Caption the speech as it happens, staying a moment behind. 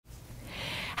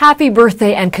Happy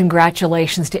birthday and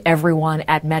congratulations to everyone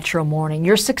at Metro Morning.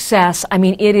 Your success, I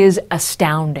mean, it is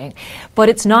astounding. But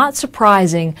it's not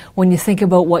surprising when you think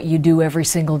about what you do every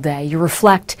single day. You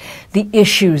reflect the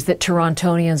issues that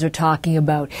Torontonians are talking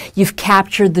about. You've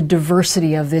captured the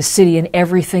diversity of this city in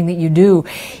everything that you do.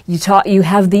 You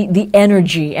have the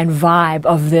energy and vibe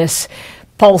of this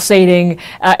pulsating,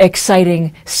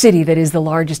 exciting city that is the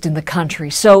largest in the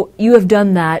country. So you have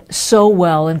done that so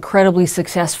well, incredibly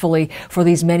successfully for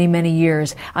these many, many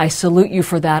years. I salute you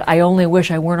for that. I only wish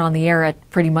I weren't on the air at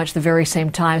pretty much the very same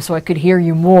time so I could hear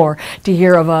you more to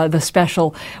hear of the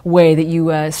special way that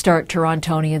you start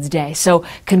Torontonians' day. So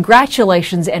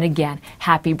congratulations, and again,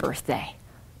 happy birthday.